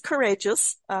yeah, I guess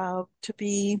courageous, to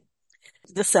be,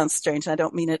 this sounds strange. I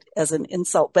don't mean it as an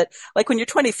insult, but like when you're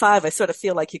 25, I sort of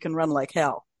feel like you can run like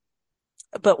hell.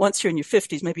 But once you're in your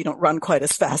 50s, maybe you don't run quite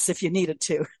as fast if you needed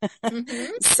to.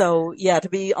 Mm-hmm. So yeah, to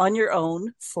be on your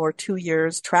own for 2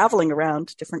 years, traveling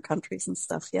around different countries and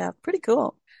stuff. Yeah, pretty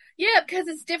cool. Yeah, because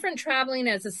it's different traveling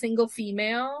as a single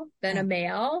female than a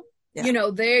male. Yeah.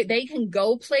 They can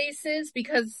go places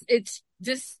because it's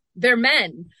just, they're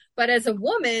men. But as a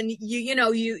woman,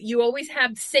 you always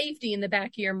have safety in the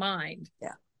back of your mind.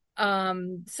 Yeah.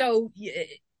 So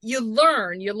you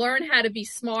learn how to be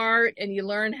smart, and you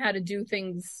learn how to do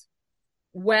things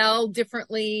well,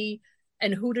 differently,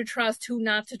 and who to trust, who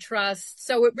not to trust.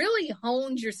 So it really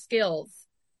honed your skills.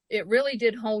 It really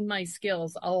did hone my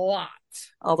skills a lot.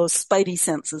 All those spidey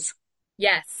senses.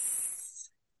 Yes.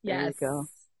 There you go.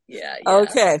 Yeah.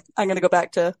 Okay. I'm going to go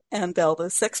back to Ann Bell, the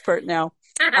sexpert now.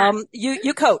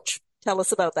 You coach. Tell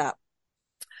us about that.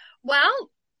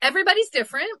 Well, everybody's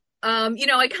different.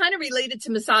 I kind of relate it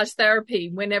to massage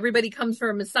therapy. When everybody comes for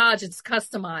a massage, it's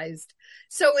customized.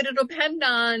 So it'll depend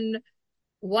on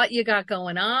what you got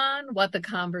going on, what the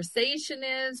conversation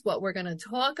is, what we're going to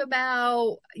talk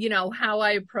about, how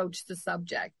I approach the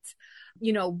subject,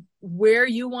 where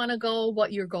you want to go,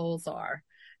 what your goals are.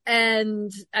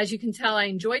 And as you can tell, I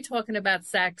enjoy talking about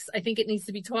sex. I think it needs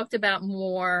to be talked about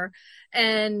more.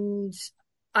 And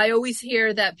I always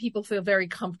hear that people feel very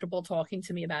comfortable talking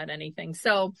to me about anything.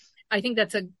 So I think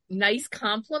that's a nice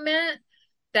compliment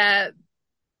that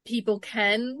people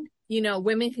can,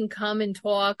 women can come and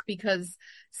talk, because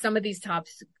some of these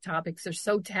topics are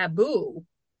so taboo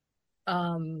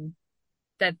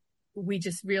that we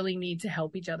just really need to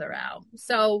help each other out.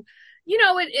 So,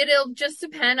 it'll just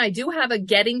depend. I do have a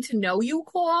getting to know you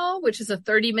call, which is a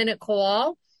 30-minute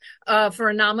call for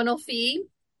a nominal fee,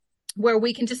 where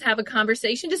we can just have a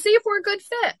conversation to see if we're a good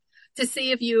fit, to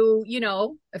see if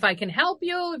if I can help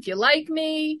you, if you like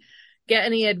me, get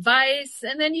any advice,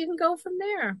 and then you can go from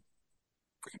there.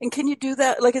 And can you do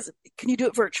that? Can you do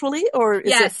it virtually, or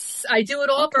yes, I do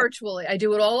it all virtually. I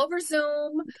do it all over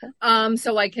Zoom. Okay.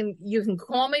 So you can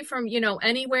call me from,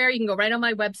 anywhere. You can go right on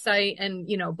my website and,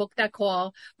 book that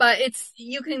call, but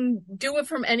you can do it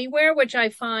from anywhere, which I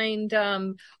find,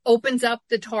 opens up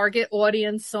the target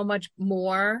audience so much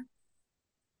more,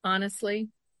 honestly.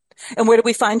 And where do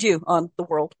we find you on the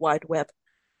World Wide Web?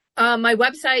 My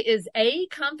website is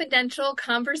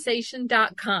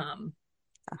aconfidentialconversation.com.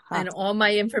 And all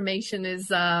my information is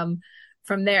from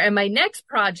there. And my next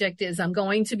project is I'm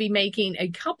going to be making a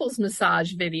couples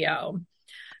massage video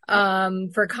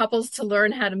for couples to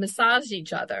learn how to massage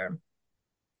each other.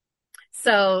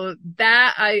 So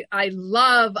that I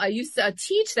love. I used to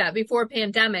teach that before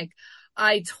pandemic.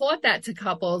 I taught that to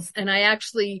couples, and I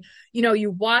actually,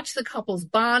 you watch the couples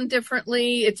bond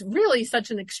differently. It's really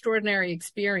such an extraordinary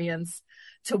experience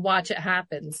to watch it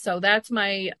happen. So that's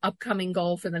my upcoming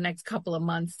goal for the next couple of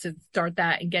months, to start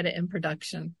that and get it in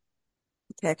production.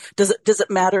 Okay. Does it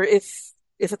matter if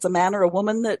it's a man or a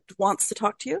woman that wants to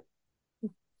talk to you?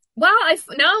 Well, I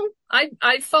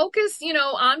focus,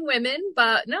 on women,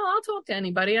 but no, I'll talk to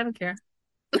anybody. I don't care.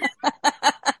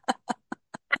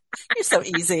 You're so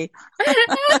easy.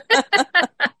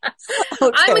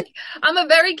 Okay. I'm a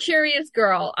very curious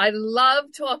girl. I love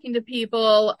talking to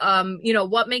people,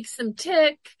 what makes them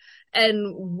tick,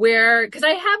 and because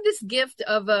I have this gift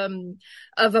of a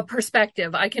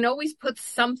perspective. I can always put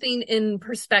something in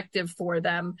perspective for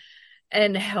them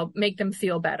and help make them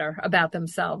feel better about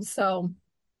themselves. So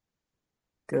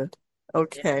good.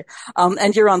 Okay.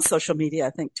 And you're on social media,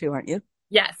 I think, too, aren't you?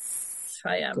 Yes,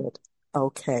 I am. Good.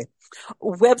 Okay.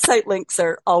 Website links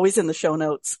are always in the show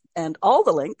notes, and all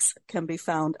the links can be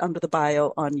found under the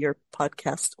bio on your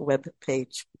podcast web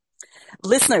page.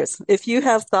 Listeners, if you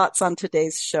have thoughts on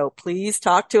today's show, please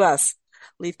talk to us.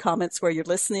 Leave comments where you're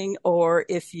listening, or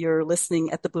if you're listening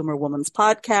at the Boomer Woman's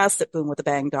podcast at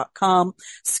boomwithabang.com,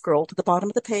 scroll to the bottom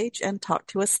of the page and talk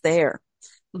to us there.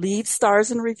 Leave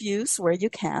stars and reviews where you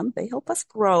can. They help us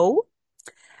grow.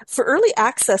 For early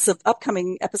access of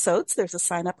upcoming episodes, there's a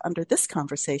sign up under this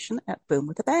conversation at Boom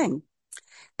with a Bang.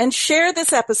 And share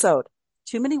this episode.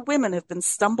 Too many women have been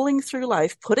stumbling through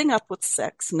life, putting up with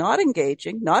sex, not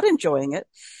engaging, not enjoying it.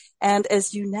 And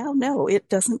as you now know, it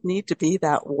doesn't need to be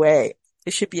that way.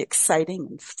 It should be exciting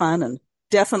and fun and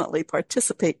definitely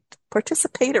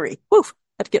participatory. Woof,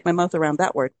 I had to get my mouth around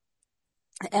that word.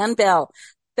 Ann Bell,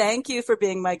 thank you for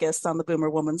being my guest on the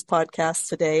Boomer Woman's podcast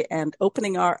today and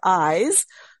opening our eyes,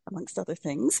 amongst other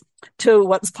things, to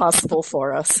what's possible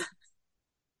for us.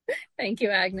 Thank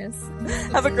you, Agnes.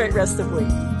 Have a great rest of the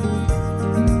week.